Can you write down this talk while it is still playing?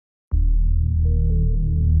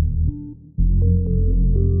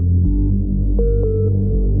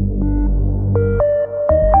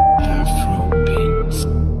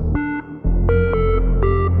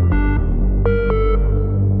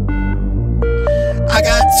I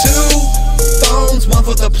got two phones, one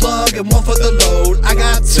for the plug and one for the load. I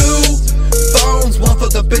got two phones, one for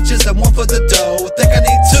the bitches and one for the dough. Think I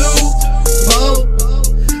need two more.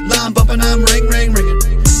 Line bumping, I'm ring, ring, ringing.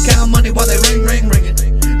 Count money while they ring, ring, ringing.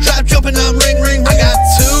 Trap jumping, I'm ring, ring, ringing. I got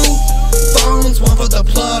two phones, one for the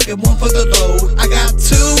plug and one for the load. I got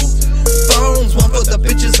two phones, one for the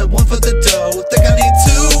bitches and one for the dough. Think I need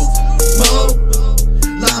two more.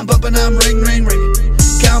 Line bumping, I'm ring, ring, ringing.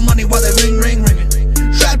 Count money while they ring, ring, ringing.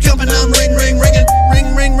 Trap jumping, I'm ring, ring, ringing.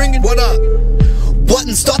 Ring, ring, ringing. What up?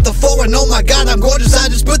 Button start the foreign, oh my god, I'm gorgeous. I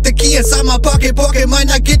just put the key inside my pocket might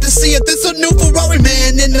not get to see it. This a new Ferrari,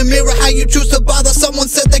 man. In the mirror, how you choose to bother? Someone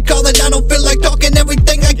said they call it, I don't feel like talking.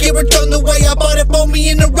 Everything I get returned the way I bought it. For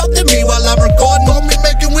me, interrupting me while I'm recording. For me,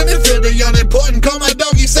 making women feel they unimportant. Call my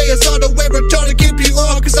doggy, say it's all the way retarded. Keep you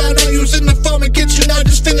on, cause I know using the phone and kitchen. I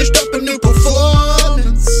just finished up a new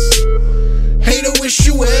performance. Hater, wish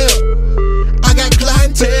you well. I got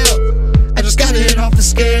clientele, I just got it off the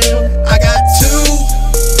scale. I got two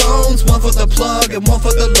phones, one for the plug and one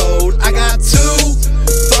for the load. I got two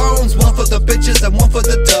phones, one for the bitches and one for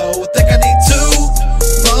the dough. Think I need two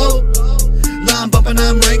more. Line bumping,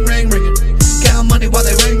 I'm ring, ring, ringing. Count money while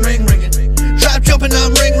they ring, ring, ringing. Trap jumping,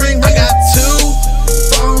 I'm ring, ring, ringing. I got two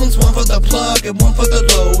phones, one for the plug and one for the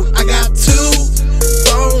load. I got two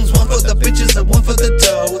phones, one for the bitches and one for the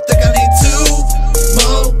dough. Think I need two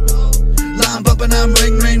more. Line bumping, I'm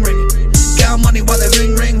ring, ring, ringing. Count money while they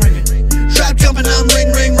ring, ring, ringing. Trap jumping, I'm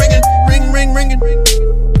ring, ring, ringing. Ring, ring, ringing.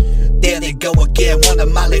 There they go again, one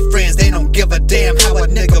of my late friends. They don't give a damn how a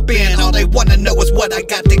nigga been. All they wanna know is what I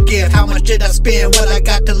got to give. How much did I spend, what I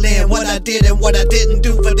got to lend, what I did and what I didn't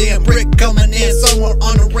do for them. Brick coming in, somewhere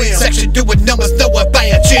on the rim. Section doing numbers, nowhere by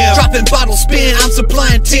a gym. Dropping bottle spin, I'm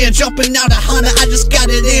supplying 10. Jumping out a Honda, I just got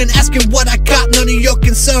it in. Asking what I got, none of your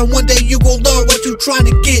concern. One day you gon' learn what you trying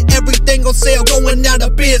to get. Everything on sale, going out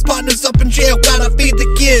of biz. Partners up in jail, gotta feed the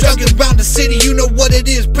kids. Jugging around the city, you know what it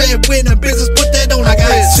is. Breadwinner business, put that on the list. I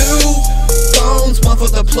got two phones, one for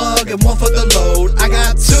the plug and one for the load. I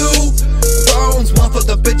got two phones, one for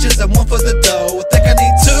the bitches and one for the dough. Think I